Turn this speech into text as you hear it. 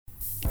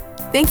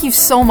Thank you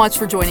so much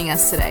for joining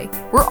us today.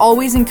 We're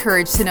always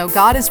encouraged to know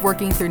God is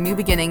working through new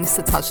beginnings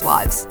to touch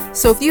lives.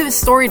 So if you have a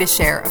story to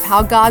share of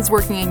how God's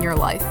working in your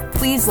life,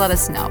 please let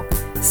us know.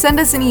 Send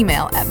us an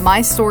email at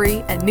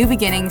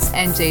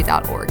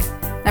mystory@newbeginningsnj.org.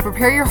 Now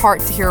prepare your heart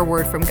to hear a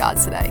word from God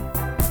today.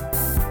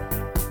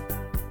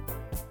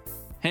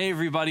 Hey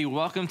everybody,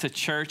 welcome to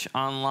Church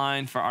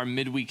Online for our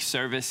midweek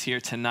service here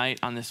tonight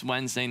on this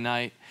Wednesday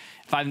night.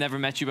 If I've never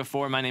met you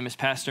before, my name is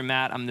Pastor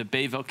Matt. I'm the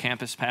Bayville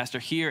campus pastor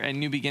here at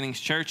New Beginnings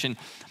Church. And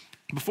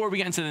before we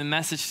get into the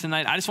message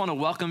tonight, I just want to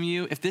welcome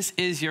you. If this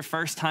is your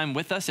first time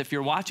with us, if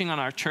you're watching on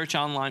our Church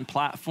Online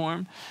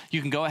platform, you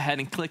can go ahead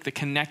and click the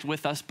Connect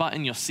With Us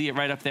button. You'll see it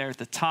right up there at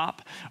the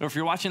top. Or if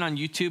you're watching on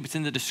YouTube, it's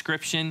in the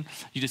description.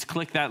 You just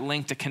click that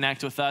link to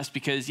connect with us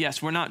because, yes,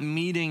 we're not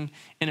meeting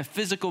in a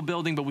physical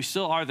building, but we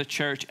still are the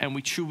church. And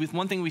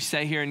one thing we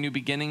say here in New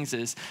Beginnings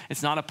is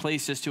it's not a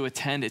place just to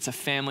attend. It's a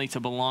family to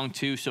belong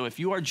to. So if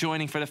you are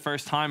joining for the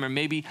first time, or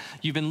maybe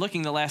you've been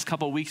looking the last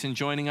couple of weeks and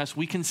joining us,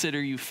 we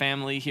consider you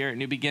family here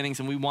at New Beginnings,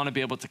 and we want to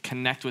be able to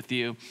connect with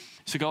you.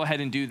 So go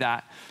ahead and do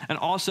that. And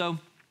also,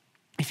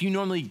 if you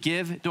normally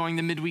give during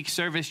the midweek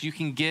service, you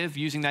can give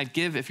using that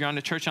give. If you're on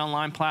the Church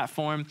Online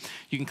platform,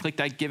 you can click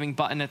that giving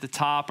button at the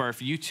top, or if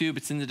YouTube,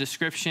 it's in the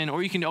description,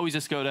 or you can always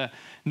just go to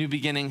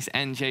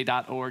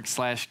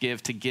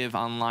newbeginningsnj.org/give to give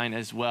online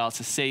as well. It's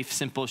a safe,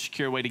 simple,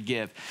 secure way to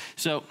give.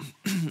 So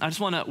I just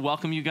want to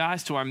welcome you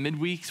guys to our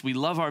midweeks. We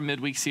love our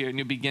midweeks here at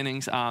New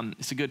Beginnings.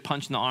 It's a good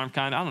punch in the arm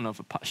kind. I don't know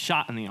if a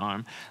shot in the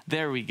arm.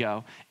 There we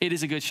go. It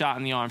is a good shot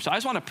in the arm. So I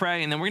just want to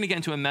pray, and then we're going to get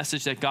into a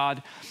message that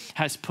God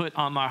has put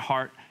on my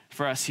heart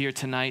for us here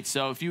tonight.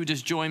 So if you would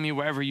just join me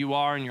wherever you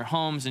are in your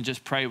homes and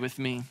just pray with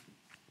me.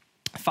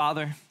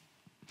 Father,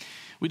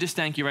 we just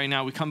thank you right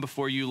now. We come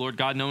before you, Lord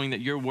God, knowing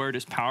that your word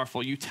is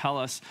powerful. You tell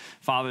us,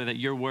 Father, that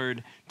your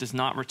word does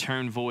not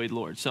return void,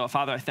 Lord. So,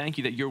 Father, I thank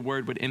you that your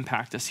word would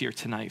impact us here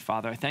tonight,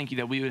 Father. I thank you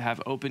that we would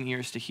have open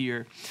ears to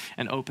hear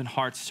and open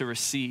hearts to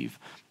receive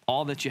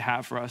all that you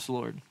have for us,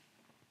 Lord.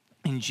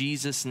 In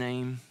Jesus'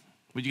 name,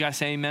 would you guys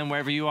say amen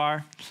wherever you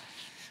are?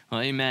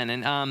 Well, amen.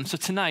 And so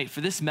tonight,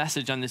 for this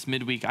message on this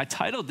midweek, I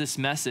titled this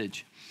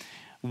message,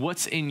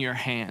 What's in Your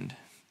Hand?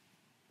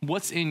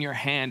 What's in your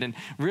hand? And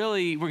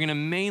really, we're going to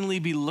mainly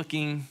be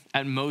looking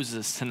at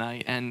Moses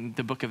tonight and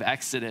the book of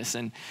Exodus.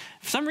 And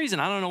for some reason,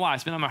 I don't know why,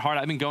 it's been on my heart.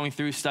 I've been going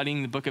through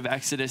studying the book of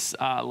Exodus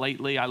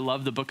lately. I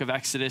love the book of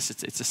Exodus.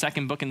 It's the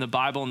second book in the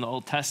Bible in the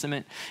Old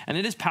Testament. And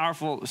it is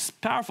powerful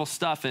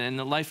stuff. And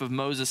the life of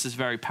Moses is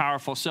very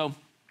powerful. So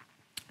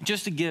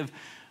just to give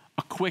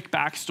a quick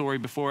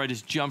backstory before I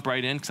just jump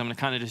right in, because I'm going to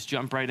kind of just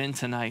jump right in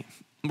tonight.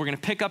 We're going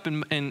to pick up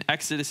in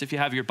Exodus, if you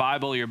have your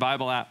Bible or your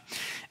Bible app,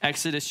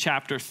 Exodus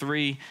chapter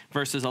 3,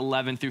 verses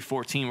 11 through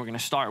 14 we're going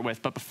to start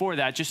with. But before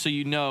that, just so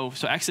you know,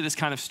 so Exodus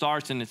kind of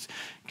starts, and it's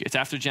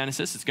after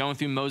Genesis. It's going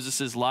through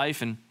Moses'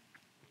 life, and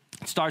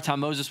it starts how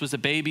Moses was a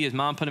baby. His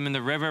mom put him in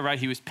the river, right?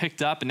 He was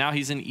picked up, and now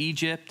he's in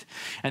Egypt.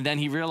 And then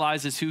he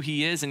realizes who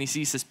he is, and he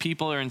sees his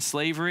people are in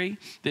slavery.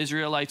 The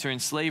Israelites are in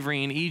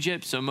slavery in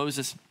Egypt, so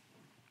Moses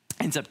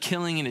ends up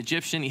killing an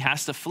Egyptian. He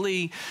has to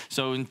flee.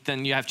 So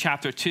then you have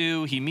chapter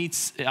 2. He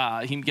gets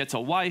a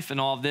wife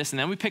and all of this. And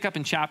then we pick up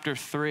in chapter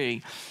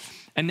 3.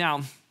 And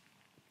now,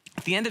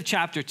 at the end of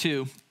chapter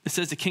 2, it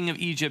says the king of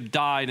Egypt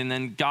died, and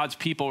then God's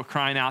people were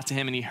crying out to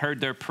him, and he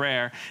heard their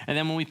prayer. And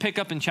then when we pick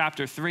up in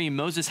chapter 3,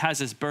 Moses has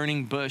this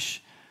burning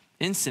bush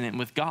incident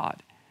with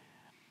God.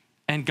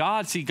 And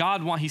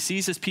he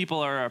sees his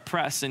people are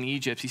oppressed in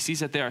Egypt. He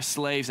sees that they are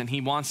slaves, and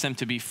he wants them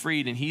to be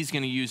freed, and he's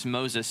going to use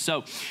Moses.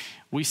 So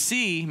we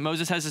see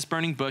Moses has this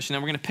burning bush, and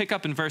then we're going to pick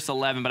up in verse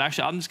 11. But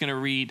actually, I'm just going to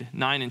read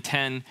 9 and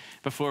 10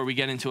 before we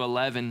get into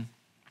 11.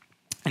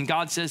 And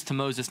God says to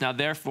Moses, "Now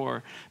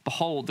therefore,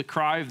 behold, the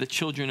cry of the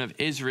children of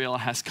Israel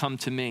has come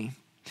to me.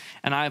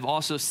 And I have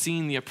also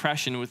seen the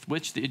oppression with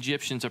which the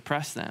Egyptians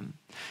oppress them.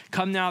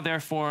 Come now,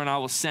 therefore, and I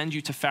will send you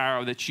to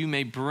Pharaoh, that you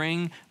may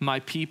bring my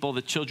people,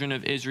 the children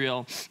of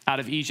Israel, out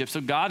of Egypt." So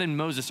God and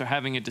Moses are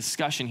having a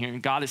discussion here,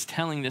 and God is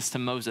telling this to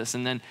Moses.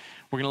 And then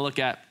we're going to look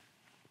at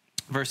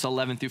verse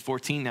 11 through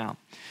 14 now.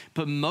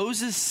 But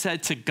Moses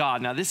said to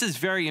God, now this is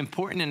very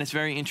important and it's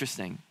very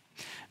interesting.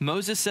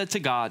 Moses said to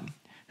God,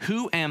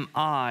 "Who am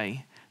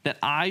I that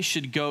I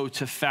should go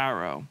to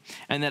Pharaoh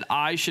and that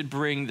I should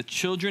bring the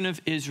children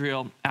of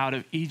Israel out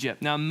of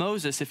Egypt?" Now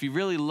Moses, if you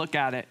really look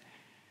at it,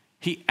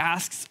 he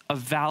asks a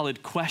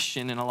valid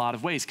question in a lot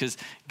of ways, because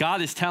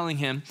God is telling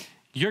him,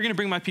 you're going to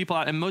bring my people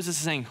out. And Moses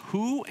is saying,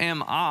 who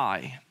am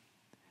I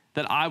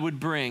that I would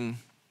bring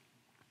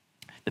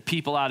the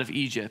people out of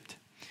Egypt?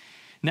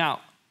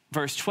 Now,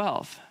 verse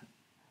 12,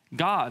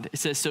 God, it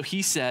says, "So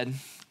he said,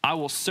 I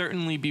will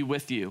certainly be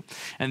with you,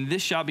 and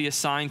this shall be a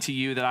sign to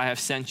you that I have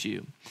sent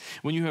you.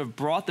 When you have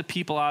brought the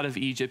people out of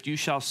Egypt, you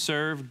shall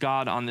serve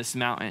God on this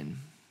mountain."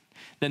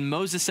 Then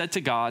Moses said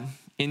to God,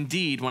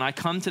 "Indeed, when I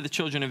come to the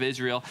children of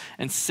Israel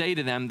and say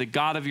to them, the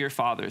God of your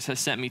fathers has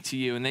sent me to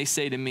you, and they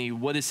say to me,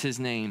 what is his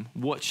name?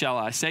 What shall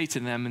I say to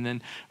them?" And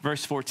then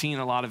verse 14,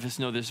 a lot of us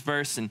know this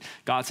verse, and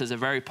God says a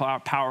very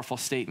powerful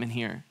statement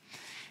here.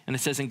 And it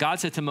says, and God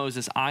said to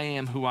Moses, I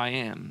am who I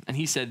am. And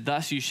he said,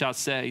 thus you shall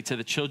say to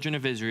the children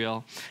of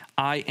Israel,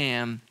 I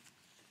am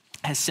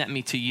has sent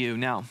me to you.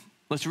 Now,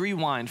 let's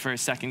rewind for a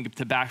second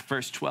to back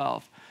verse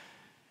 12.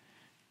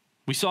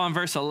 We saw in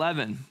verse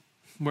 11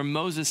 where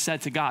Moses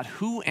said to God,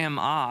 who am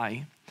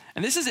I?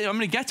 And this is, I'm going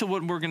to get to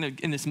what we're going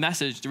to, in this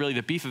message, really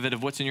the beef of it,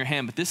 of what's in your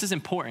hand. But this is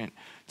important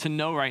to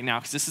know right now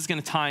because this is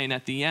going to tie in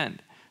at the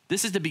end.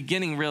 This is the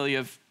beginning, really,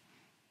 of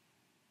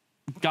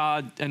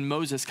God and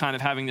Moses kind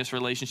of having this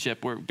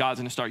relationship where God's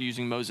going to start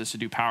using Moses to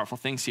do powerful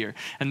things here.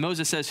 And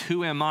Moses says,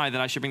 who am I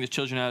that I should bring the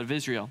children out of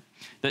Israel?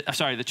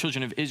 The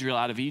children of Israel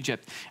out of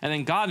Egypt. And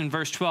then God in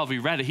verse 12, we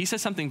read it. He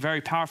says something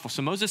very powerful.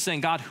 So Moses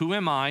saying, God, who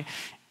am I?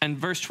 And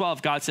verse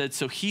 12, God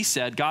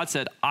said, God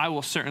said, I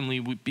will certainly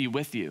be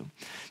with you.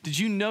 Did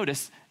you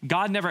notice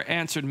God never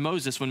answered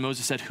Moses when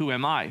Moses said, who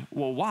am I?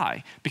 Well,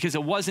 why? Because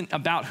it wasn't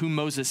about who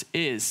Moses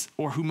is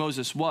or who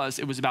Moses was.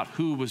 It was about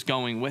who was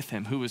going with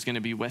him, who was going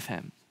to be with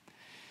him.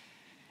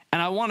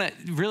 And I want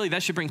to, really,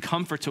 that should bring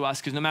comfort to us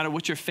because no matter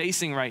what you're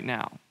facing right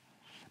now,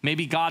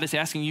 maybe God is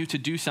asking you to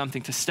do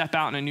something, to step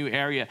out in a new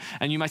area.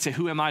 And you might say,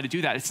 who am I to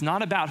do that? It's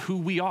not about who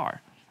we are.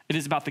 It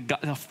is about the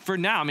God. For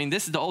now, I mean,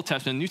 this is the Old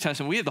Testament, New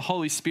Testament. We have the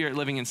Holy Spirit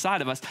living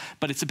inside of us,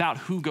 but it's about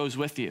who goes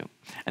with you.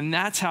 And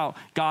that's how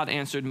God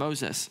answered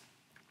Moses.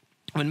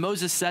 When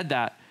Moses said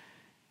that,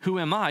 who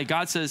am I?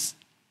 God says,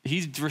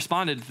 he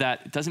responded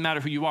that it doesn't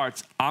matter who you are.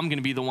 I'm going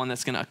to be the one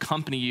that's going to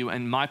accompany you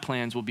and my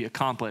plans will be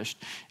accomplished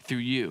through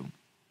you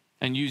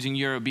and using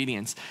your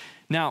obedience.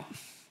 Now,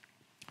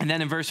 and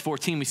then in verse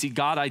 14, we see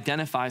God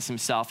identifies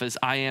himself as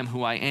I am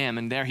who I am.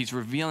 And there he's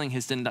revealing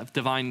his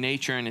divine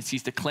nature and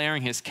he's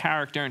declaring his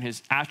character and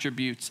his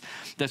attributes.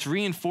 That's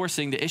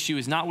reinforcing the issue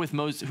is not with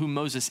who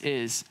Moses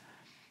is,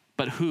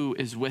 but who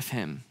is with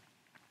him.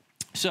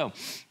 So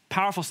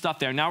powerful stuff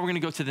there. Now we're going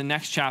to go to the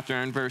next chapter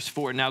in verse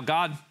 4. Now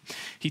God,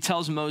 he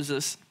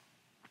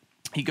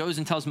goes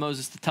and tells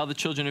Moses to tell the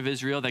children of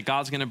Israel that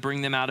God's going to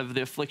bring them out of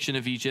the affliction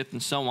of Egypt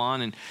and so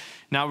on. And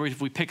now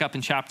we pick up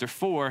in chapter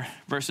 4,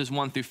 verses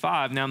 1 through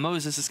 5. Now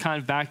Moses is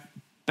kind of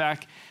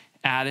back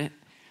at it.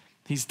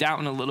 He's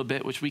doubting a little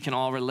bit, which we can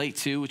all relate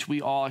to, which we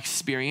all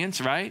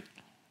experience, right?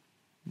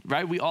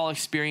 Right? We all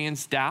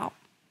experience doubt.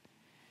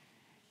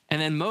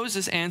 And then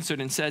Moses answered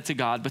and said to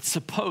God, but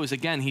suppose,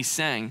 again, he's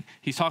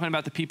talking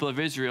about the people of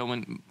Israel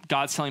when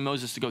God's telling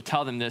Moses to go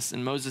tell them this.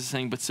 And Moses is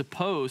saying, but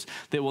suppose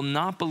they will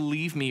not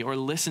believe me or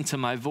listen to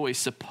my voice.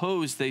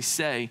 Suppose they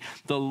say,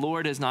 the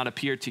Lord has not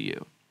appeared to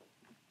you.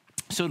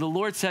 So the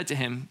Lord said to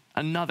him,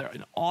 an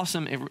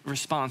awesome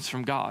response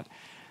from God.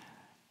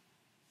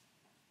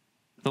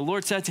 The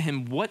Lord said to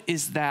him, what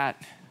is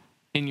that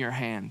in your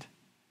hand?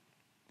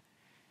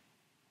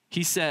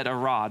 He said, a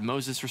rod.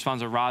 Moses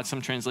responds, a rod.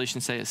 Some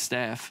translations say a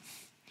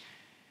staff.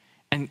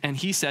 And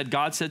he said,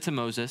 God said to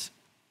Moses,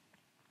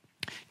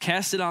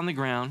 cast it on the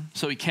ground.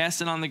 So he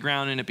cast it on the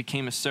ground and it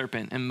became a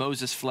serpent and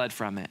Moses fled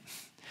from it.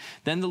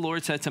 Then the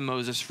Lord said to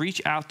Moses, reach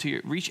out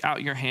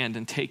your hand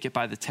and take it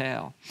by the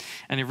tail.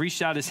 And he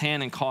reached out his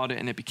hand and caught it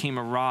and it became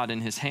a rod in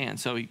his hand.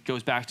 So he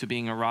goes back to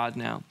being a rod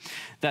now.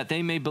 That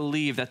they may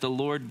believe that the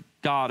Lord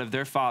God of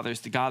their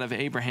fathers, the God of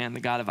Abraham, the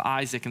God of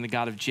Isaac, and the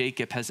God of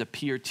Jacob has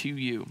appeared to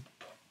you.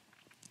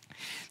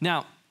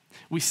 Now,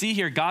 we see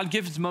here God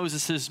gives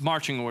Moses his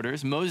marching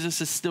orders. Moses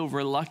is still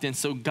reluctant.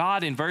 So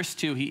God, in verse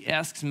 2, he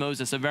asks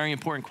Moses a very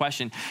important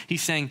question.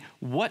 He's saying,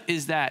 what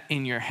is that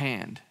in your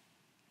hand,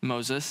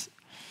 Moses?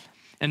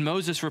 And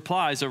Moses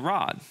replies, a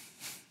rod.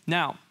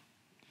 Now,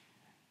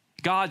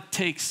 God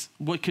takes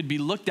what could be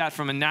looked at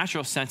from a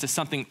natural sense as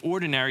something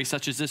ordinary,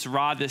 such as this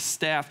rod, this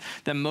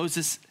staff that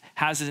Moses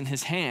has in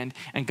his hand,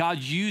 and God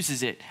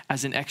uses it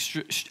as an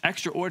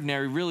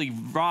extraordinary, really,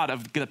 rod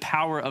of the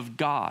power of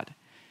God.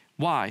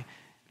 Why?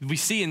 We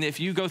see, and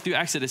if you go through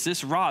Exodus,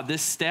 this rod,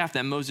 this staff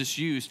that Moses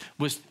used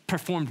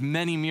performed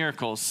many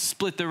miracles,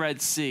 split the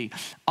Red Sea,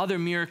 other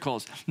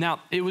miracles. Now,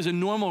 it was a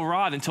normal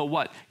rod until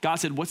what? God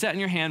said, what's that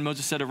in your hand?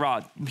 Moses said, a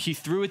rod. He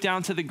threw it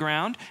down to the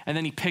ground, and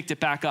then he picked it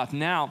back up.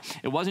 Now,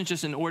 it wasn't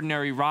just an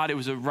ordinary rod. It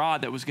was a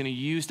rod that was going to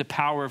use the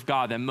power of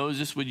God, that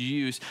Moses would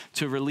use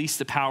to release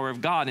the power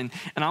of God. And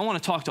I want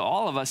to talk to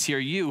all of us here,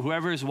 you,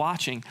 whoever is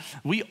watching.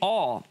 We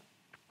all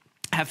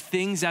have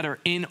things that are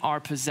in our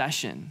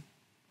possession.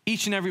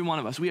 Each and every one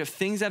of us, we have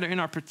things that are in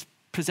our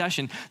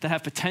possession that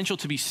have potential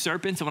to be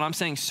serpents. And when I'm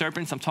saying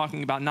serpents, I'm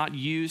talking about not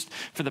used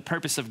for the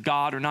purpose of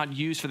God or not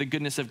used for the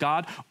goodness of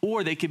God,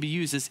 or they could be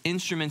used as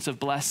instruments of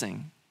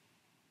blessing.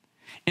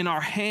 In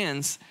our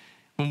hands,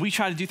 when we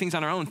try to do things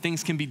on our own,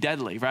 things can be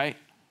deadly, right?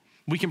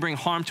 We can bring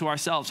harm to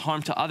ourselves,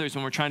 harm to others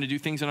when we're trying to do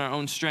things in our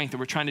own strength, or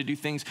we're trying to do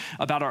things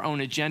about our own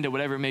agenda,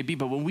 whatever it may be.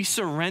 But when we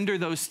surrender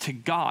those to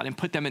God and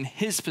put them in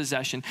his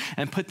possession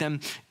and put them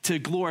to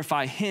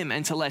glorify him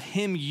and to let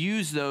him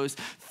use those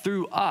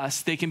through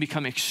us, they can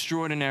become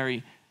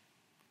extraordinary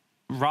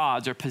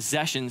rods or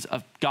possessions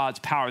of God's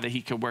power that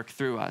he could work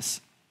through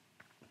us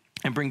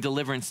and bring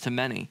deliverance to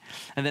many.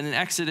 And then in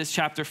Exodus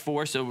chapter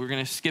 4, so we're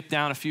going to skip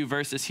down a few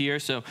verses here.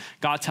 So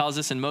God tells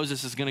us, and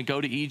Moses is going to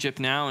go to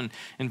Egypt now, and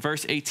in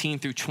verse 18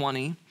 through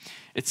 20.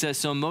 It says,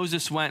 so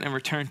Moses went and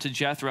returned to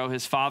Jethro,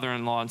 his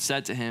father-in-law, and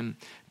said to him,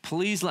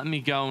 please let me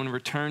go and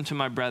return to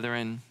my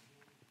brethren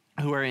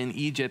who are in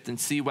Egypt and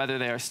see whether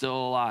they are still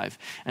alive.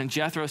 And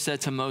Jethro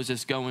said to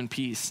Moses, go in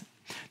peace.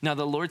 Now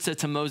the Lord said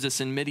to Moses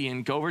in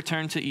Midian, go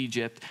return to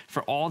Egypt,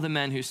 for all the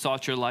men who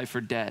sought your life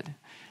are dead.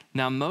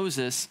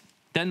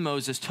 Then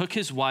Moses took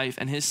his wife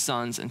and his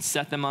sons and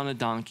set them on a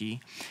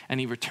donkey, and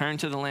he returned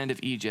to the land of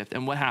Egypt.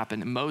 And what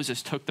happened?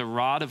 Moses took the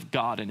rod of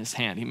God in his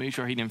hand. He made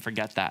sure he didn't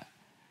forget that.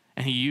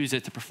 And he used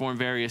it to perform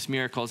various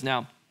miracles.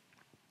 Now,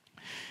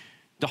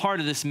 the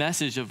heart of this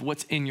message of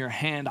what's in your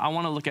hand, I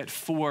want to look at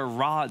 4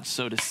 rods,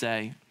 so to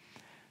say,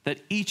 that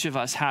each of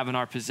us have in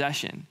our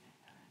possession.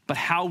 But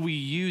how we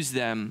use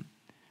them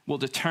will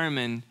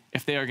determine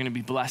if they are going to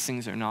be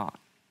blessings or not.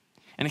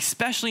 And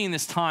especially in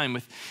this time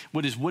with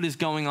what is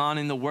going on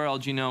in the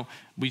world,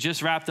 we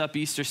just wrapped up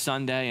Easter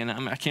Sunday, and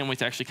I can't wait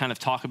to actually kind of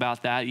talk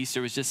about that.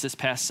 Easter was just this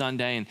past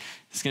Sunday, and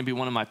it's going to be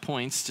one of my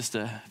points, just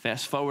to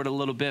fast forward a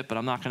little bit, but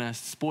I'm not going to,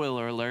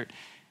 spoiler alert,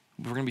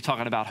 we're going to be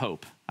talking about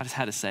hope. I just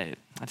had to say it.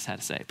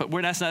 But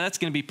that's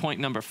going to be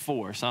point number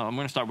 4, so I'm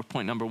going to start with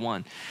point number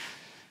 1.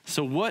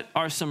 So what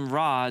are some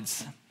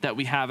rods that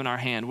we have in our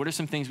hand? What are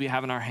some things we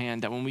have in our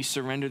hand that when we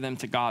surrender them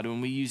to God, when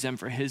we use them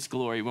for his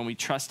glory, when we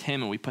trust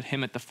him and we put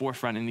him at the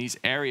forefront in these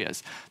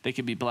areas, they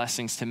could be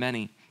blessings to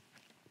many.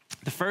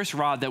 The first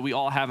rod that we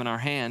all have in our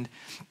hand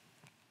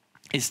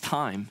is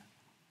time.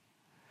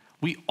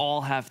 We all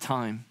have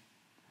time.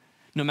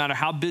 No matter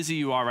how busy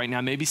you are right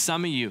now, maybe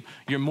some of you,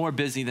 you're more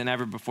busy than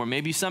ever before.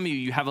 Maybe some of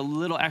you have a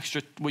little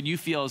extra, what you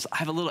feel is, I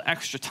have a little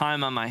extra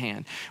time on my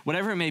hand.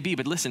 Whatever it may be,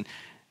 but listen,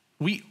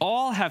 we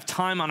all have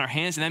time on our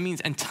hands, and that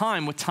means,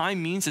 what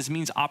time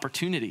means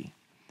opportunity.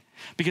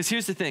 Because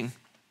here's the thing.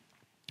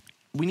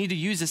 We need to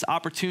use this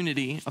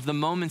opportunity of the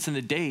moments and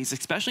the days,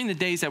 especially in the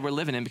days that we're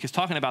living in, because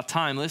talking about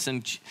time,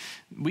 listen,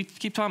 we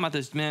keep talking about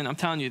this, man, I'm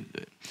telling you,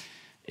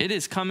 it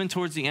is coming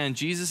towards the end.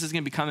 Jesus is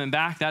going to be coming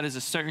back. That is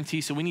a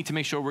certainty. So we need to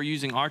make sure we're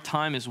using our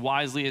time as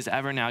wisely as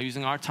ever now,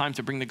 using our time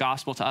to bring the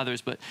gospel to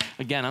others. But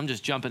again, I'm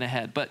just jumping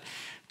ahead. But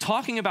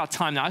talking about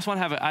time, now I just want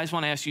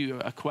to ask you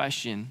a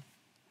question.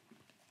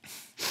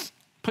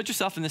 Put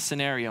yourself in this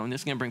scenario, and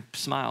this is going to bring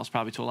smiles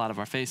probably to a lot of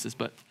our faces,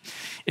 but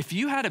if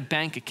you had a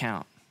bank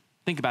account,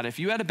 think about it. If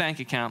you had a bank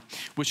account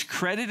which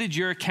credited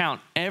your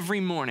account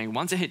every morning,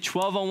 once it hit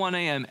 12:01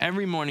 a.m.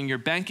 every morning, your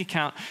bank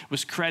account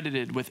was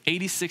credited with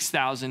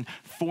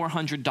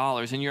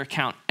 $86,400 in your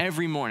account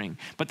every morning.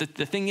 But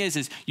the thing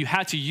is you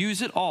had to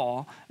use it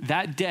all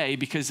that day,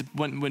 because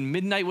when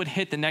midnight would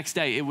hit the next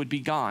day, it would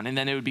be gone, and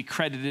then it would be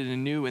credited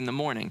anew in the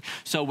morning.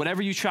 So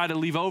whatever you try to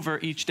leave over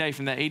each day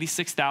from that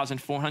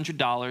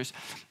 $86,400,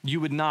 you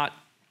would not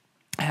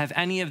have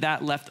any of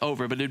that left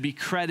over, but it would be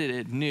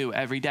credited new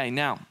every day.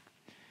 Now,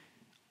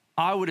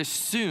 I would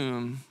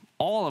assume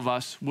all of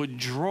us would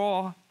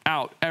draw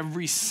out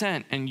every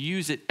cent and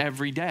use it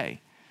every day,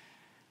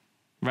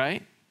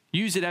 right?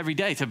 Use it every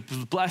day to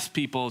bless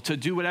people, to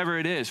do whatever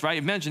it is, right?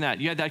 Imagine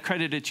that. You had that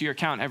credited to your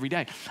account every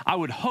day. I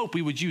would hope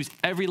we would use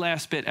every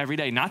last bit every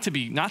day, not to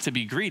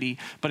be greedy,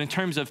 but in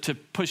terms of to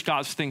push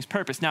God's things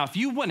purpose. Now, if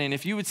you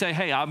would say,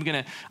 hey, I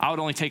would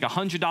only take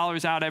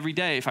 $100 out every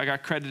day if I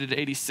got credited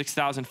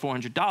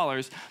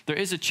 $86,400, there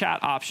is a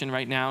chat option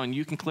right now, and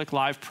you can click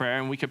live prayer,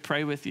 and we could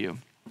pray with you.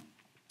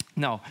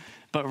 No,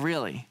 but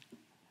really,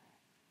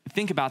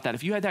 think about that.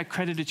 If you had that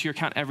credited to your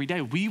account every day,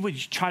 we would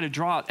try to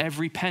draw out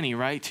every penny,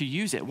 right, to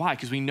use it. Why?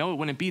 Because we know it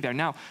wouldn't be there.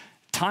 Now,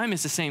 time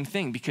is the same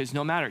thing, because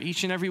no matter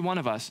each and every one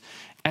of us,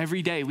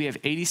 every day we have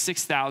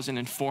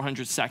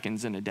 86,400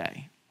 seconds in a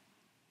day.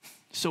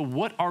 So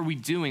what are we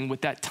doing with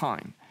that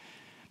time?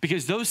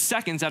 Because those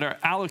seconds that are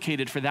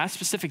allocated for that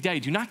specific day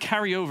do not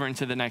carry over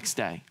into the next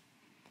day.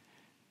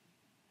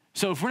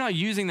 So if we're not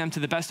using them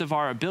to the best of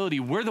our ability,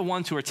 we're the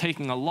ones who are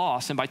taking a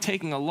loss. And by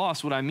taking a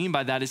loss, what I mean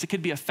by that is it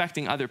could be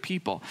affecting other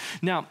people.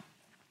 Now,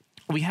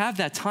 we have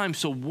that time,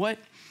 so what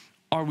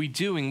are we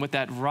doing with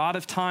that rod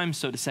of time,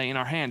 so to say, in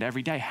our hand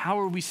every day? How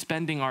are we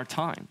spending our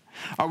time?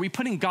 Are we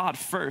putting God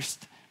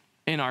first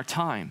in our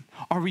time?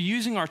 Are we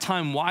using our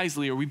time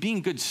wisely? Are we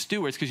being good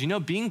stewards? Because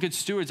being good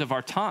stewards of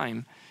our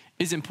time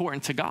is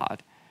important to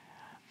God.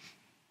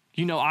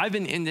 I've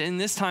been, in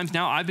this times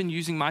now, I've been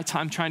using my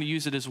time, trying to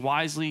use it as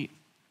wisely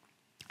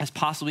as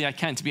possibly I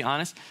can. To be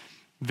honest,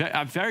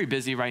 I'm very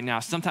busy right now.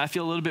 Sometimes I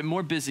feel a little bit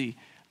more busy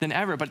than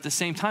ever, but at the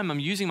same time, I'm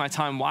using my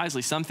time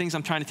wisely. Some things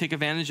I'm trying to take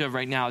advantage of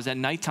right now is at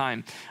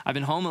nighttime. I've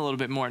been home a little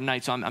bit more at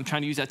night, so I'm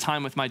trying to use that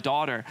time with my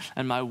daughter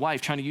and my wife,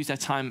 trying to use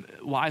that time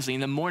wisely.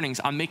 In the mornings,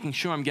 I'm making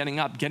sure I'm getting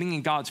up, getting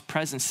in God's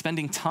presence,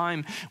 spending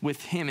time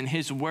with him and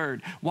his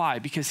word. Why?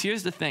 Because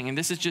here's the thing, and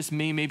this is just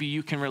me, maybe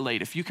you can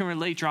relate. If you can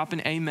relate, drop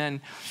an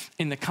amen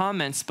in the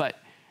comments, but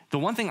the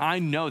one thing I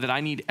know that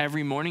I need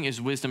every morning is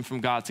wisdom from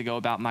God to go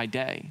about my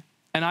day.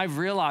 And I've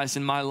realized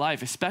in my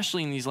life,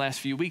 especially in these last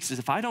few weeks, is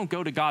if I don't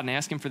go to God and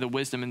ask him for the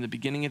wisdom in the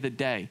beginning of the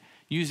day,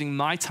 using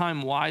my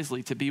time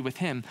wisely to be with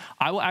him,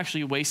 I will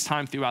actually waste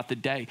time throughout the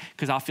day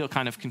because I'll feel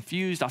kind of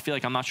confused. I'll feel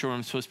like I'm not sure what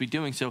I'm supposed to be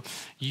doing. So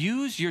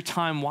use your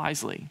time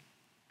wisely.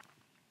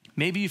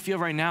 Maybe you feel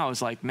right now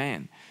is like,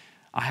 man,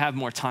 I have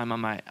more time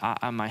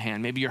on my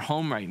hand. Maybe you're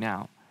home right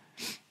now.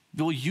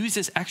 You'll use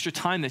this extra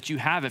time that you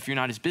have if you're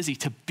not as busy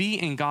to be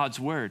in God's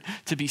word,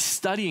 to be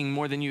studying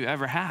more than you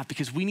ever have,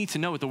 because we need to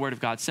know what the word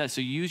of God says.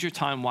 So use your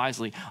time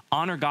wisely.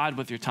 Honor God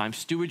with your time.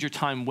 Steward your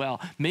time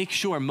well. Make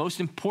sure, most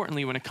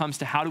importantly, when it comes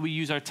to how do we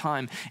use our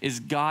time, is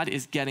God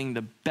is getting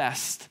the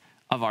best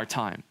of our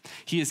time.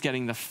 He is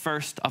getting the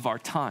first of our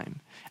time.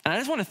 And I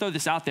just want to throw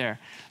this out there.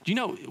 Do you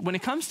know, when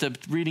it comes to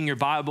reading your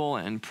Bible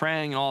and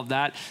praying and all of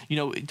that,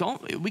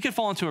 we could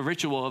fall into a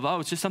ritual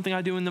of, it's just something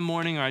I do in the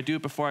morning or I do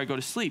it before I go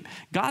to sleep.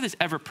 God is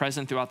ever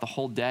present throughout the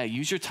whole day.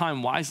 Use your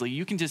time wisely.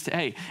 You can just,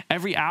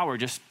 every hour,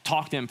 just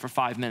talk to him for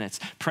 5 minutes,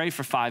 pray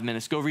for 5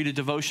 minutes, go read a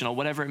devotional,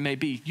 whatever it may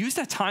be. Use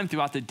that time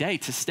throughout the day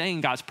to stay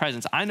in God's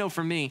presence. I know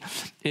for me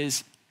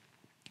is,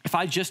 if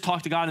I just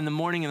talk to God in the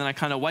morning and then I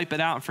kind of wipe it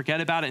out and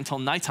forget about it until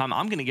nighttime,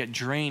 I'm going to get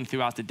drained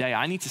throughout the day.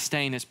 I need to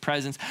stay in his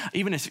presence,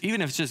 even if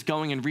it's just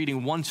going and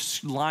reading one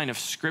line of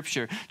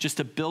scripture just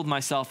to build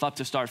myself up,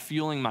 to start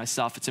fueling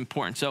myself. It's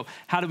important. So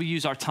how do we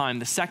use our time?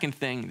 The second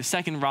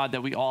rod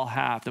that we all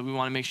have that we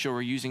want to make sure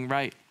we're using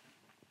right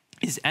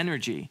is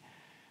energy,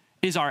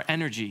 is our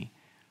energy.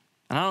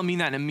 And I don't mean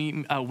that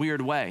in a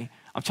weird way.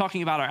 I'm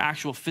talking about our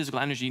actual physical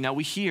energy. Now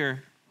we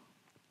hear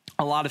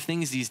a lot of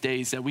things these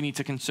days that we need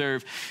to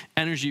conserve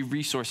energy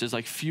resources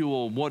like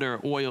fuel, water,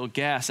 oil,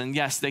 gas. And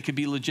yes, they could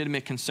be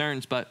legitimate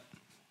concerns, but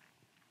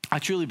I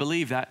truly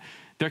believe that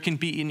there can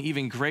be an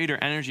even greater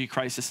energy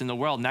crisis in the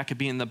world, and that could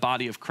be in the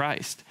body of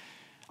Christ.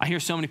 I hear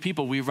so many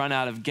people, we run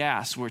out of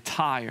gas, we're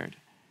tired.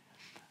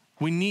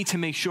 We need to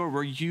make sure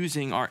we're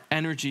using our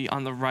energy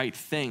on the right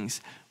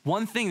things.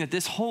 One thing that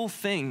this whole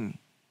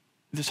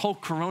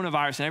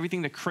coronavirus and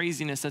everything, the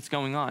craziness that's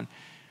going on,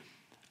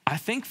 I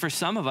think for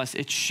some of us,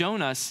 it's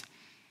shown us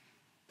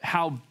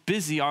how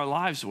busy our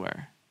lives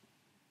were.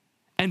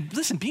 And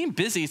listen, being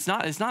busy, it's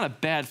not a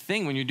bad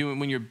thing when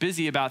you're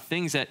busy about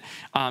things that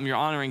you're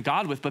honoring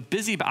God with, but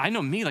busy about, I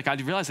know me, like I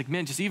realized, like,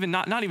 man, just even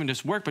not even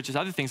just work, but just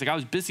other things. Like I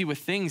was busy with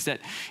things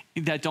that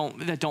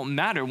don't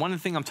matter. One of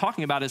the things I'm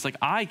talking about is like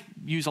I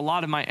use a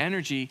lot of my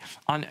energy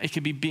on, it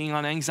could be being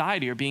on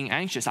anxiety or being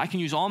anxious. I can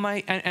use all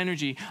my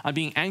energy on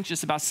being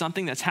anxious about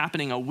something that's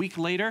happening a week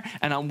later,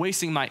 and I'm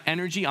wasting my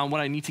energy on what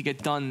I need to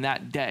get done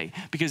that day.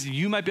 Because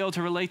you might be able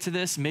to relate to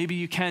this. Maybe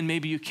you can,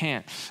 maybe you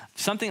can't.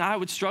 Something I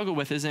would struggle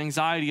with is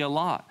anxiety a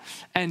lot.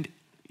 And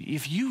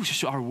if you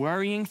are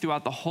worrying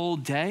throughout the whole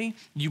day,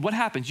 what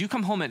happens? You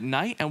come home at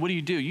night and what do?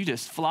 You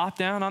just flop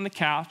down on the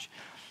couch.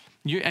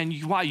 You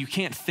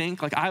can't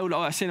think. Like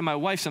I say to my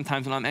wife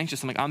sometimes when I'm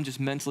anxious, I'm like, I'm just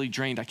mentally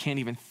drained. I can't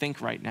even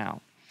think right now.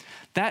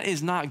 That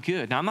is not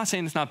good. Now, I'm not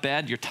saying it's not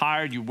bad. You're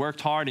tired, you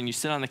worked hard, and you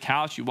sit on the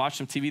couch, you watch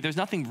some TV. There's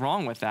nothing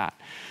wrong with that.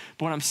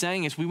 But what I'm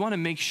saying is we want to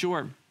make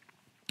sure,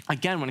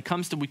 again, when it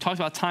comes to, we talked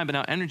about time, but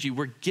now energy,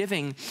 we're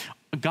giving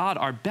God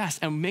our best.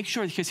 And make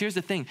sure, because here's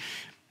the thing,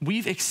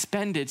 we've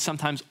expended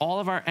sometimes all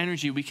of our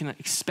energy we can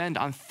expend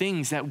on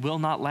things that will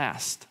not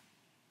last.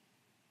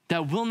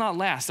 That will not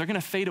last. They're going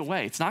to fade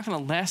away. It's not going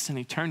to last in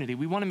eternity.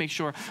 We want to make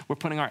sure we're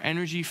putting our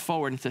energy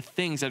forward into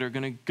things that are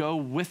going to go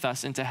with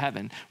us into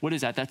heaven. What is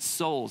that? That's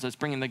souls. That's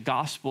bringing the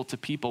gospel to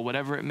people,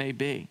 whatever it may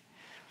be.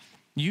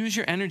 Use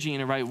your energy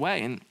in the right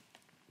way. And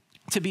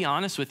to be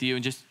honest with you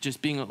and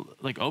just being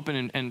like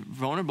open and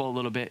vulnerable a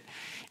little bit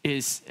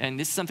is, and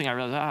this is something I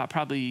realized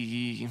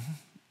probably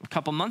a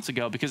couple months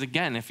ago, because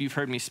again, if you've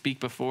heard me speak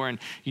before, and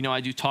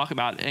I do talk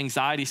about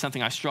anxiety,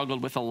 something I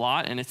struggled with a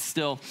lot, and it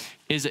still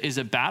is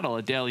a battle,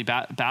 a daily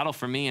battle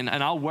for me. And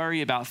I'll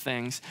worry about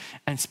things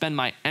and spend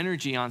my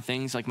energy on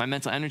things, like my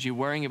mental energy,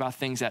 worrying about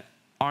things that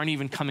aren't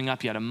even coming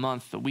up yet, a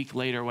month, a week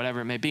later,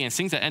 whatever it may be. And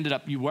things that ended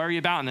up you worry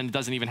about and then it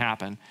doesn't even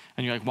happen.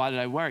 And you're like, why did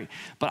I worry?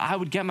 But I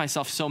would get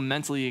myself so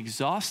mentally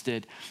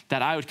exhausted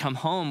that I would come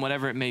home,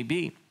 whatever it may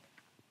be,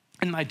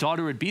 and my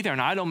daughter would be there,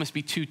 and I'd almost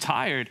be too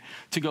tired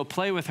to go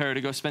play with her,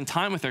 to go spend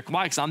time with her.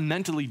 Why? Because I'm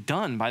mentally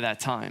done by that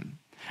time.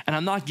 And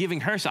I'm not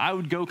giving her, so I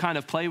would go kind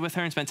of play with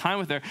her and spend time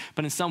with her,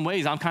 but in some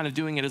ways, I'm kind of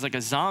doing it as like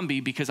a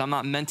zombie because I'm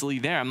not mentally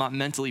there. I'm not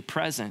mentally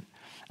present.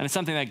 And it's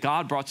something that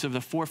God brought to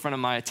the forefront of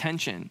my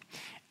attention.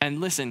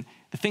 And listen,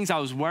 the things I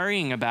was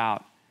worrying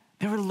about,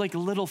 they were like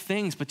little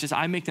things, but just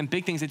I make them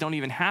big things that don't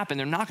even happen.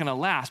 They're not going to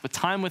last. But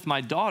time with my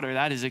daughter,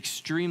 that is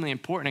extremely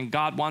important. And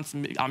God wants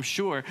me, I'm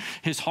sure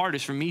his heart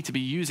is for me to be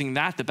using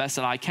that the best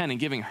that I can and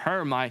giving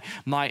her my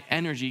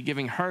energy,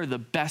 giving her the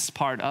best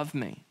part of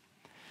me.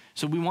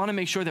 So we want to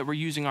make sure that we're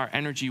using our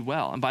energy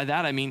well. And by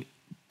that, I mean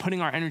putting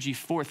our energy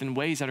forth in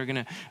ways that are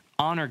going to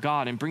honor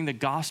God and bring the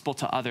gospel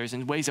to others,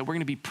 in ways that we're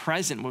going to be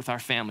present with our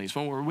families.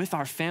 When we're with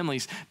our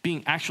families,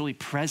 being actually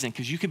present,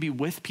 because you could be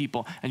with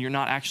people and you're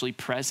not actually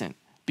present.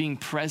 Being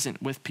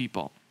present with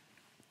people.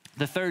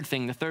 The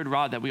third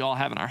rod that we all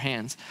have in our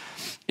hands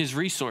is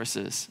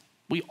resources.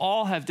 We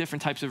all have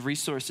different types of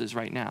resources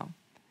right now.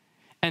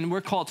 And we're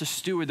called to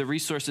steward the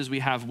resources we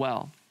have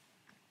well.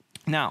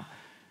 Now,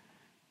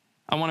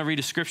 I want to read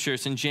a scripture.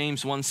 It's in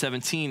James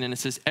 1:17, and it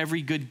says,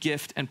 every good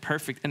gift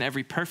and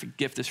every perfect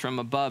gift is from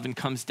above and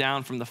comes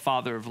down from the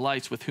Father of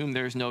lights, with whom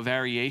there is no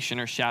variation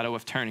or shadow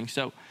of turning.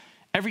 So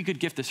every good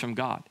gift is from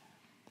God.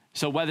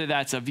 So whether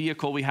that's a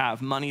vehicle we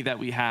have, money that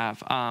we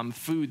have,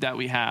 food that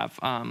we have,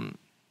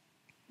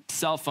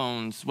 cell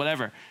phones,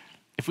 whatever,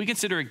 if we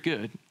consider it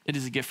good, it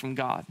is a gift from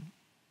God.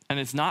 And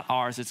it's not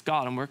ours, it's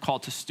God, and we're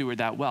called to steward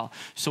that well.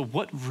 So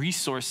what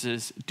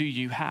resources do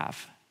you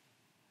have?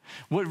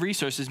 What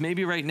resources?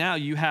 Maybe right now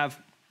you have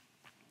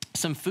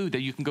some food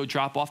that you can go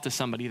drop off to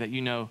somebody that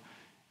you know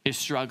is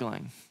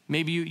struggling.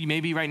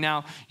 Maybe right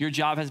now your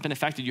job has been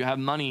affected. You have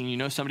money and you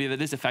know somebody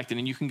that is affected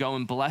and you can go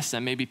and bless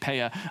them, maybe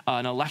pay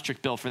an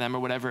electric bill for them or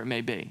whatever it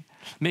may be.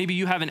 Maybe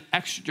you have an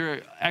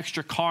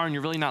extra car and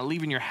you're really not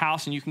leaving your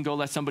house and you can go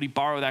let somebody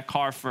borrow that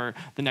car for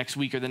the next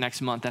week or the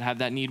next month that have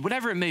that need,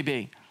 whatever it may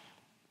be.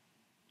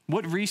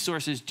 What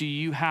resources do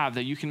you have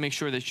that you can make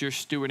sure that you're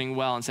stewarding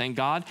well and saying,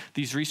 God,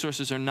 these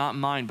resources are not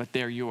mine, but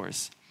they're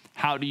yours.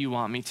 How do you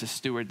want me to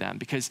steward them?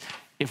 Because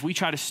if we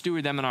try to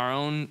steward them in our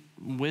own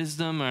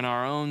wisdom or in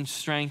our own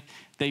strength,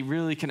 they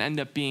really can end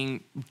up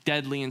being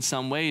deadly in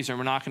some ways, or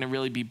we're not going to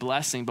really be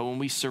blessing. But when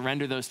we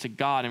surrender those to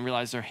God and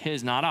realize they're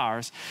his, not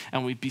ours,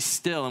 and we be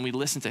still and we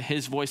listen to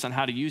his voice on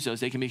how to use those,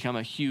 they can become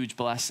a huge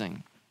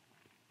blessing.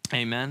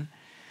 Amen.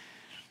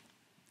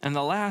 And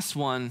the last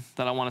one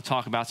that I want to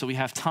talk about, so we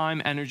have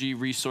time, energy,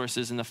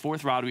 resources, and the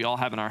fourth rod we all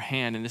have in our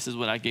hand, and this is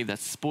what I gave that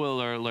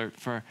spoiler alert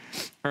for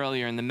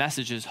earlier, and the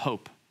message is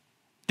hope.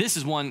 This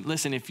is one,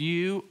 listen, if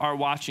you are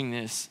watching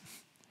this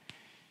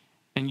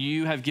and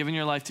you have given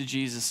your life to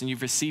Jesus and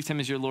you've received him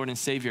as your Lord and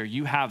Savior,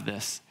 you have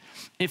this.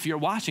 If you're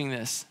watching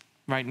this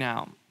right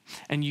now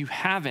and you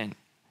haven't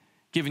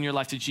given your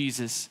life to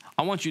Jesus,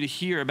 I want you to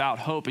hear about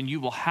hope, and you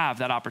will have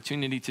that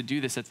opportunity to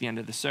do this at the end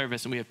of the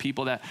service. And we have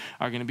people that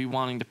are going to be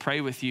wanting to pray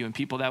with you and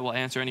people that will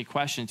answer any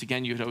questions.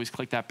 Again, you could always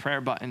click that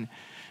prayer button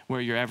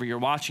wherever you're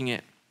watching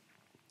it.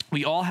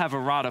 We all have a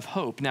rod of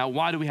hope. Now,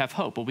 why do we have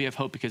hope? Well, we have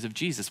hope because of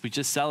Jesus. We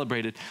just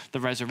celebrated the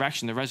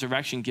resurrection. The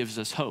resurrection gives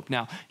us hope.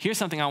 Now, here's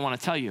something I want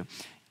to tell you.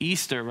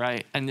 Easter,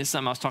 right? And this is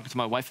something I was talking to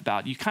my wife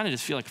about. You kind of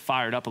just feel like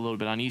fired up a little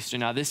bit on Easter.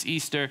 Now, this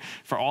Easter,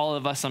 for all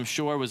of us, I'm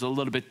sure, was a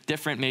little bit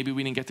different. Maybe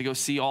we didn't get to go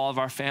see all of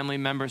our family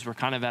members. We're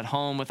kind of at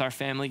home with our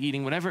family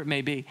eating, whatever it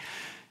may be.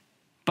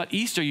 But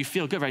Easter, you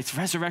feel good, right? It's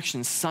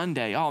Resurrection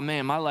Sunday. Oh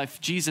man, my life,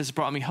 Jesus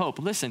brought me hope.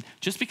 Listen,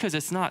 just because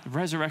it's not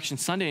Resurrection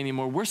Sunday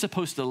anymore, we're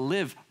supposed to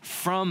live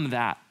from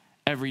that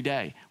every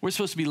day. We're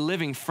supposed to be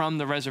living from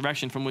the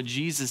resurrection, from what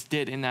Jesus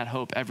did in that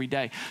hope every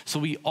day. So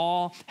we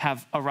all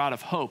have a rod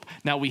of hope.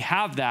 Now we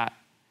have that,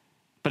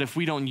 but if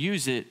we don't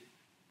use it,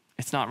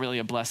 it's not really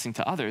a blessing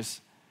to others.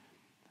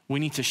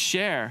 We need to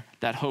share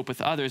that hope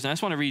with others. And I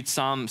just want to read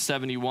Psalm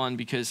 71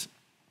 because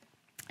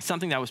it's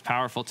something that was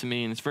powerful to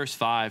me, and it's verse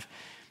 5.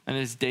 And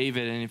it's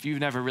David, and if you've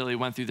never really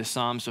went through the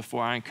Psalms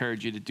before, I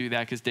encourage you to do that,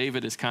 because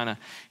David is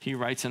he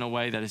writes in a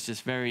way that is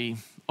just very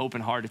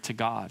open-hearted to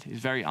God. He's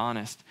very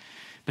honest.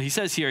 But he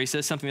says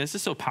something that's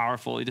just so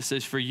powerful. He just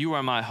says, "For you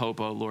are my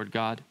hope, O Lord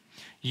God.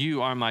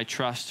 You are my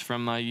trust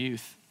from my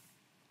youth."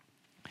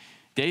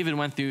 David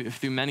went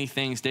through many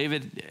things.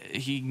 David,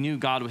 he knew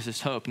God was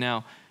his hope.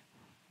 Now,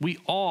 we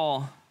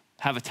all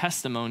have a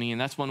testimony, and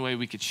that's one way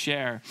we could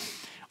share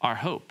our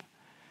hope.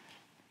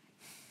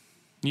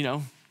 You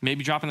know,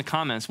 maybe drop in the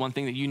comments one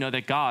thing that you know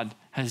that God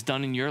has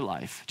done in your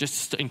life.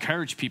 Just to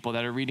encourage people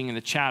that are reading in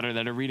the chat or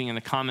that are reading in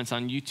the comments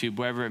on YouTube,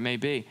 wherever it may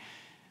be.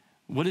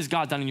 What has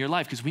God done in your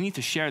life? Because we need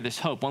to share this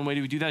hope. One way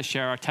we do that is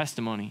share our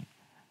testimony.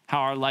 How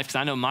our life, because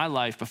I know my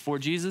life before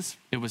Jesus,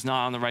 it was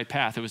not on the right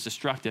path. It was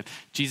destructive.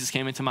 Jesus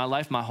came into my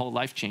life, my whole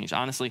life changed.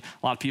 Honestly,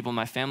 a lot of people in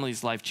my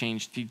family's life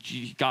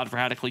changed. God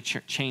radically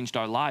changed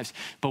our lives.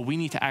 But we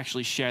need to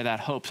actually share that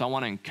hope. So I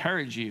want to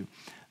encourage you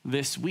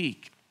this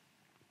week.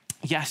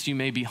 Yes, you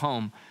may be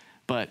home,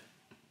 but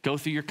go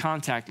through your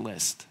contact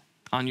list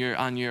on your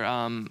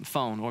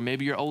phone, or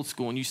maybe you're old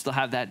school and you still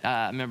have that.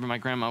 I remember my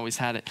grandma always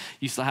had it.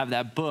 You still have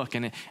that book,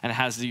 and it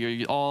has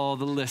all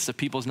the lists of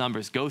people's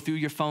numbers. Go through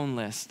your phone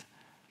list,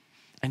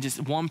 and just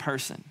one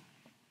person.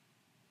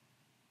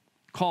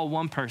 Call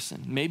one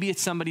person. Maybe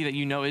it's somebody that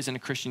you know isn't a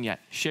Christian yet.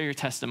 Share your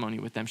testimony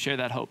with them. Share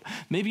that hope.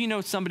 Maybe you know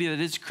it's somebody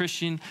that is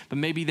Christian, but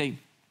maybe they're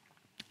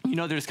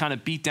just kind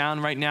of beat down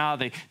right now.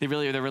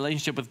 Their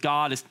relationship with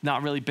God has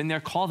not really been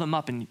there. Call them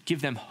up and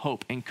give them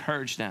hope.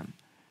 Encourage them.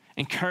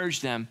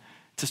 Encourage them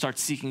to start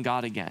seeking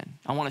God again.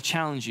 I want to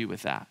challenge you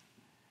with that.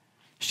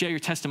 Share your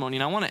testimony.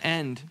 And I want to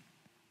end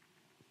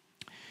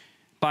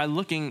by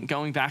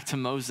going back to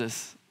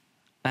Moses,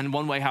 and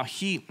one way how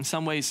he, in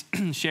some ways,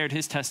 shared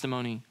his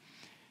testimony.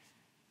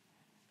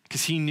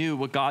 Because he knew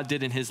what God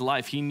did in his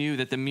life. He knew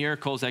that the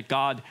miracles that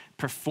God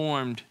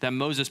performed, that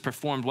Moses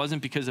performed,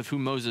 wasn't because of who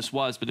Moses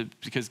was, but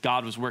because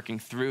God was working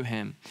through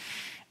him.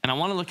 And I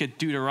want to look at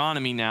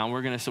Deuteronomy now.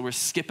 So we're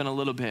skipping a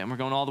little bit, and we're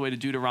going all the way to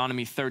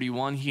Deuteronomy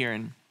 31 here.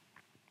 And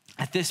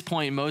at this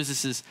point,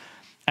 Moses is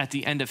at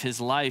the end of his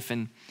life,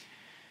 and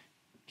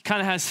he kind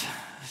of has,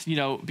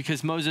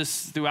 because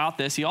Moses, throughout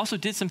this, he also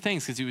did some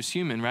things because he was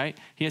human, right?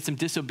 He had some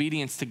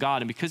disobedience to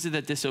God, and because of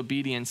that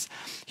disobedience,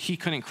 he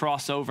couldn't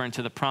cross over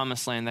into the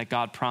promised land that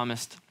God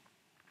promised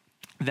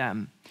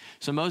them.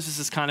 So Moses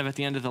is kind of at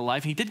the end of the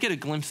life. He did get a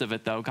glimpse of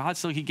it, though.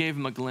 He gave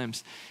him a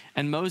glimpse.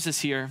 And Moses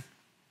here,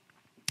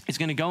 is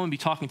going to go and be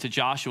talking to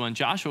Joshua, and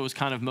Joshua was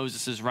kind of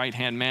Moses'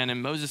 right-hand man,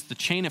 and Moses, the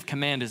chain of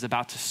command is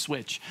about to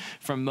switch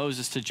from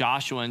Moses to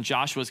Joshua, and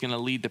Joshua is going to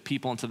lead the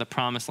people into the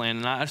promised land.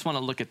 And I just want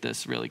to look at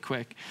this really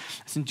quick.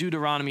 It's in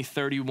Deuteronomy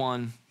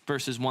 31,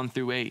 verses 1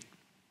 through 8.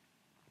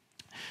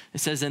 It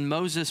says, "And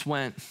Moses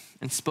went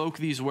and spoke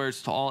these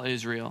words to all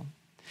Israel.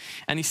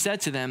 And he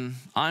said to them,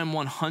 I am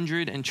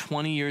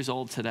 120 years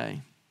old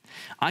today.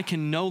 I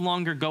can no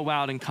longer go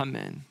out and come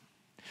in.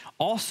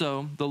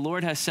 Also, the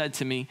Lord has said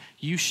to me,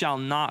 you shall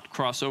not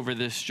cross over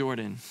this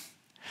Jordan.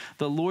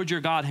 The Lord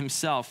your God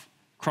himself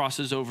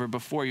crosses over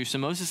before you." So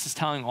Moses is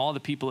telling all the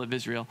people of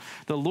Israel,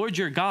 the Lord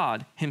your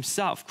God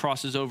himself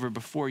crosses over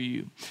before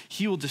you.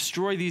 He will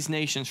destroy these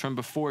nations from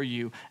before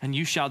you, and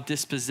you shall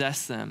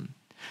dispossess them.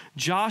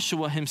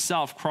 Joshua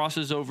himself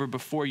crosses over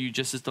before you,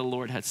 just as the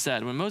Lord had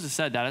said. When Moses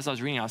said that, as I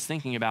was reading, I was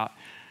thinking about,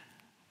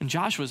 in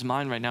Joshua's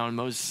mind right now, and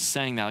Moses is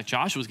saying that, like,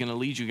 Joshua's going to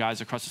lead you guys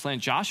across this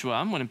land. Joshua,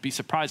 I'm going to be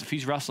surprised if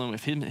he's wrestling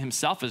with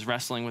himself is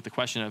wrestling with the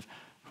question of,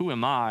 who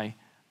am I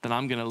that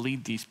I'm going to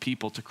lead these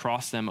people to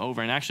cross them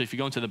over? And actually, if you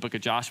go into the book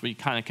of Joshua, you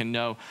kind of can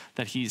know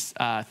that he's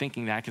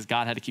thinking that, because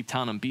God had to keep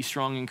telling him, be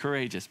strong and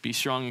courageous, be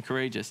strong and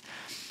courageous.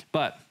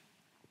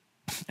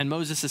 And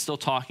Moses is still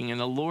talking, and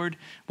the Lord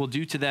will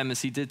do to them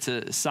as he did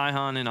to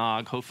Sihon and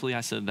Og, hopefully I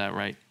said that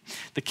right,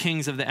 the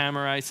kings of the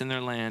Amorites in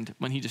their land,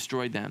 when he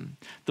destroyed them.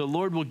 The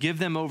Lord will give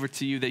them over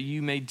to you, that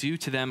you may do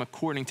to them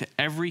according to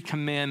every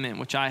commandment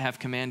which I have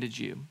commanded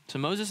you. So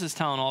Moses is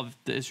telling all of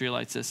the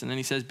Israelites this, and then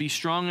he says, be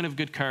strong and of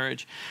good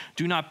courage.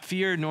 Do not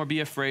fear nor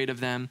be afraid of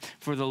them,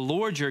 for the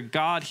Lord your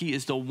God, he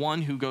is the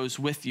one who goes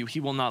with you.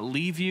 He will not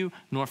leave you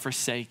nor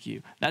forsake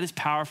you. That is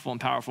powerful and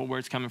powerful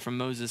words coming from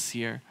Moses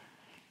here.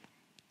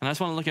 And I just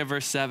want to look at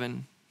verse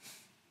 7.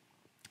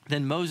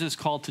 Then Moses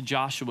called to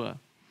Joshua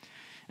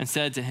and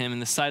said to him in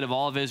the sight of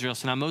all of Israel.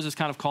 So now Moses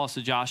kind of calls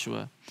to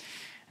Joshua. And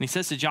he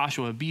says to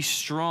Joshua, be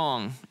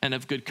strong and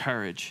of good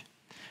courage,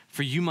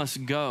 for you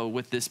must go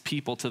with this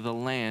people to the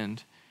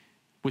land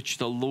which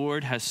the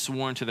Lord has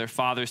sworn to their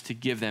fathers to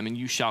give them, and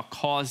you shall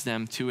cause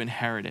them to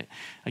inherit it.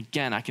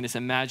 Again, I can just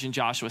imagine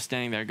Joshua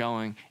standing there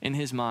going, in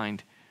his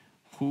mind,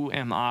 who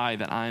am I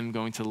that I am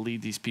going to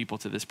lead these people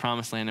to this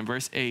promised land? In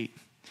verse 8,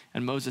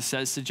 and Moses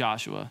says to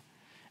Joshua,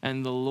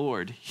 and the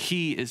Lord,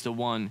 he is the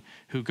one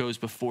who goes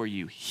before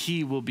you.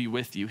 He will be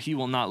with you. He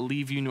will not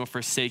leave you nor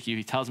forsake you.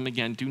 He tells him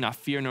again, do not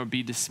fear nor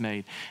be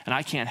dismayed. And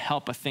I can't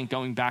help but think,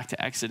 going back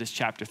to Exodus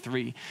chapter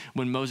 3,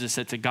 when Moses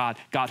said to God,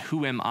 God,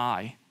 who am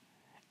I?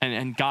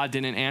 And God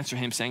didn't answer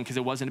him, saying, because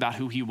it wasn't about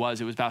who he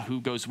was, it was about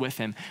who goes with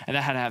him. And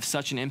that had to have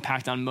such an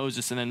impact on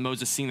Moses. And then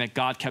Moses seeing that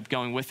God kept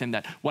going with him,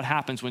 that what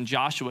happens when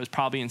Joshua is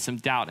probably in some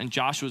doubt, and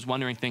Joshua's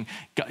wondering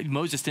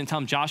Moses didn't tell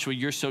him, Joshua,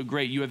 you're so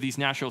great, you have these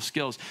natural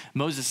skills.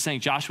 Moses is saying,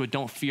 Joshua,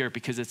 don't fear,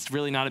 because it's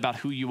really not about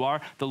who you are.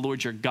 The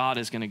Lord your God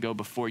is going to go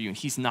before you, and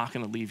he's not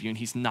going to leave you, and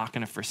he's not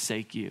going to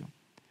forsake you.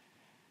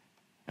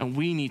 And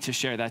we need to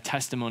share that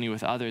testimony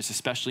with others,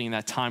 especially in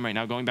that time right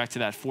now. Going back to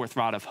that fourth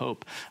rod of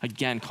hope.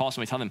 Again, call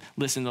somebody, tell them,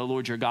 listen, the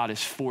Lord your God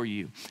is for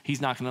you. He's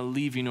not going to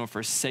leave you nor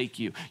forsake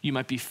you. You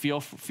might be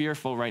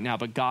fearful right now,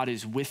 but God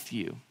is with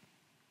you.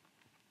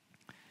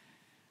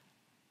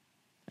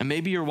 And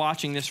maybe you're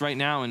watching this right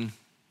now and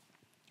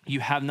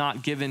you have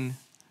not given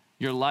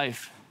your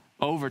life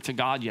over to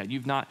God yet.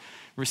 You've not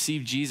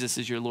received Jesus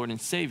as your Lord and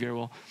Savior.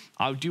 Well,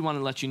 I do want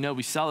to let you know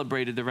we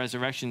celebrated the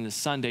resurrection this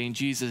Sunday, and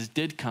Jesus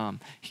did come.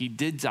 He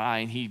did die,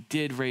 and he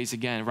did rise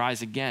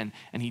again,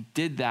 and he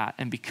did that.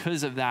 And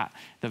because of that,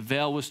 the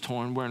veil was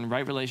torn. We're in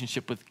right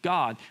relationship with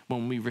God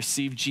when we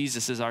receive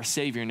Jesus as our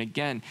Savior. And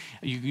again,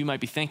 you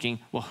might be thinking,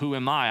 well, who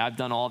am I? I've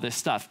done all this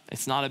stuff.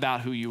 It's not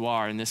about who you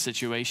are in this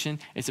situation.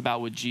 It's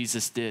about what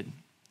Jesus did.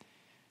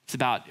 It's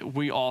about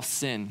we all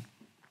sin.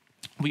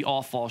 We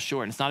all fall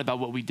short. And it's not about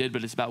what we did,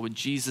 but it's about what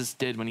Jesus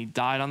did when he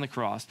died on the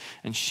cross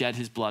and shed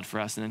his blood for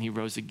us, and then he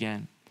rose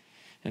again.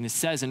 And it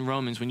says in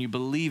Romans, when you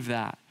believe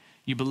that,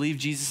 you believe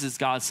Jesus is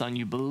God's son,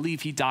 you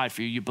believe he died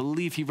for you, you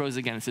believe he rose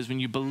again. It says when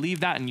you believe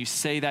that and you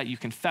say that, you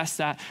confess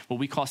that, what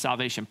we call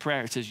salvation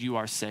prayer, it says you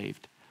are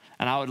saved.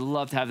 And I would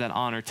love to have that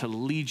honor to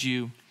lead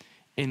you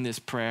in this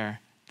prayer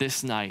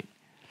this night.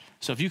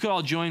 So if you could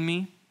all join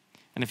me,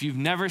 and if you've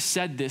never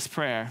said this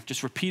prayer,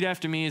 just repeat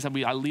after me as I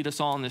lead us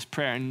all in this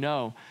prayer, and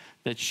know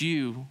that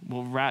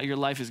your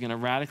life is going to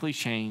radically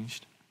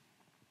change.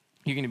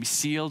 You're going to be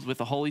sealed with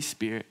the Holy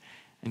Spirit,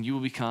 and you will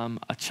become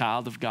a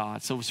child of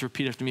God. So just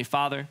repeat after me.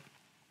 Father,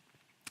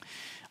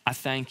 I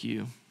thank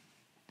you,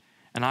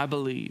 and I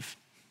believe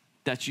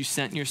that you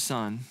sent your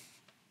son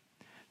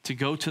to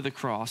go to the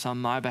cross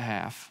on my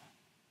behalf,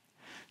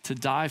 to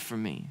die for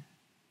me,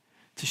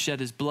 to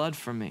shed his blood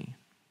for me.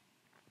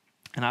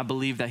 And I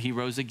believe that he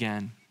rose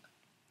again.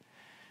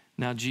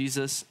 Now,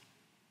 Jesus,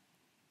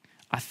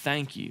 I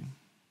thank you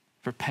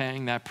for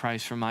paying that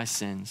price for my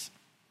sins.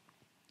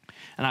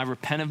 And I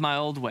repent of my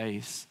old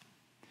ways,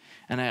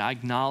 and I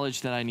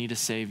acknowledge that I need a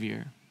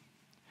Savior.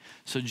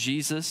 So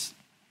Jesus,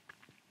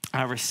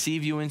 I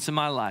receive you into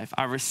my life.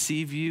 I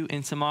receive you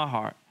into my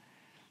heart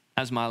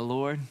as my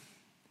Lord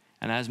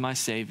and as my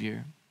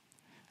Savior.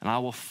 And I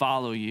will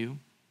follow you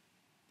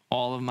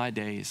all of my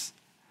days.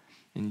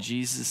 In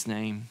Jesus'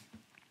 name.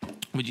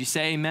 Would you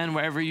say amen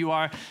wherever you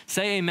are?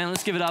 Say amen.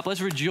 Let's give it up. Let's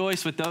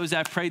rejoice with those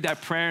that prayed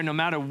that prayer. No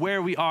matter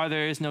where we are,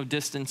 there is no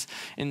distance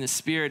in the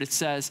Spirit, it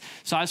says.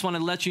 So I just want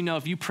to let you know,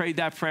 if you prayed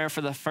that prayer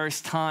for the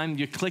first time,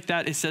 you click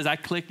that. It says, I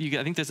clicked.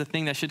 I think there's a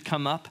thing that should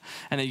come up.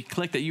 And then you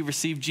click that you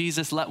received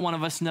Jesus. Let one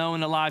of us know in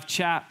the live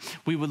chat.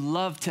 We would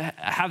love to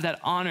have that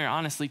honor,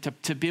 honestly,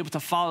 to be able to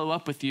follow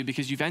up with you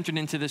because you've entered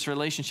into this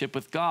relationship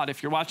with God.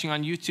 If you're watching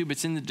on YouTube,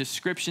 it's in the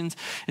descriptions.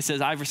 It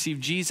says, I've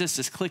received Jesus.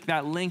 Just click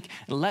that link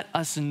and let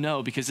us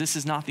know, because this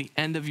is not the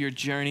end of your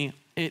journey.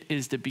 It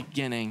is the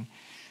beginning.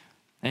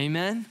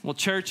 Amen. Well,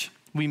 church,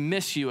 we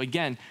miss you.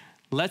 Again,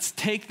 let's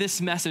take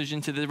this message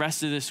into the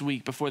rest of this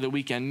week before the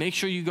weekend. Make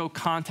sure you go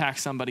contact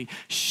somebody,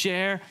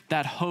 share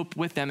that hope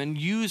with them, and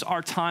use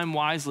our time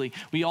wisely.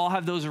 We all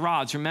have those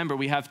rods. Remember,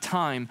 we have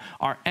time,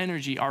 our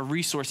energy, our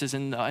resources,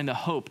 and the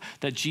hope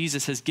that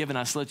Jesus has given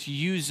us. Let's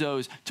use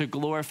those to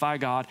glorify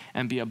God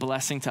and be a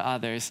blessing to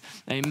others.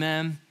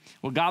 Amen.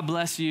 Well, God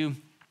bless you.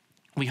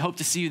 We hope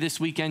to see you this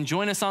weekend.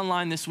 Join us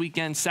online this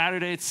weekend,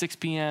 Saturday at 6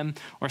 p.m.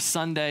 or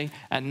Sunday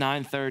at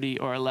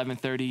 9:30 or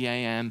 11:30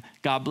 a.m.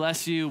 God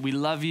bless you. We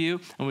love you,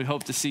 and we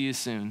hope to see you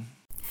soon.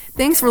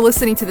 Thanks for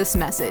listening to this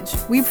message.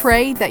 We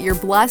pray that you're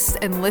blessed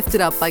and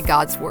lifted up by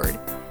God's word.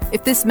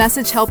 If this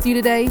message helped you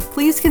today,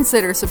 please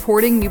consider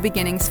supporting New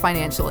Beginnings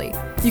financially.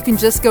 You can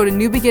just go to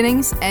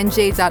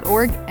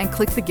newbeginningsnj.org and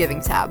click the Giving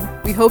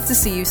tab. We hope to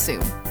see you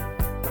soon.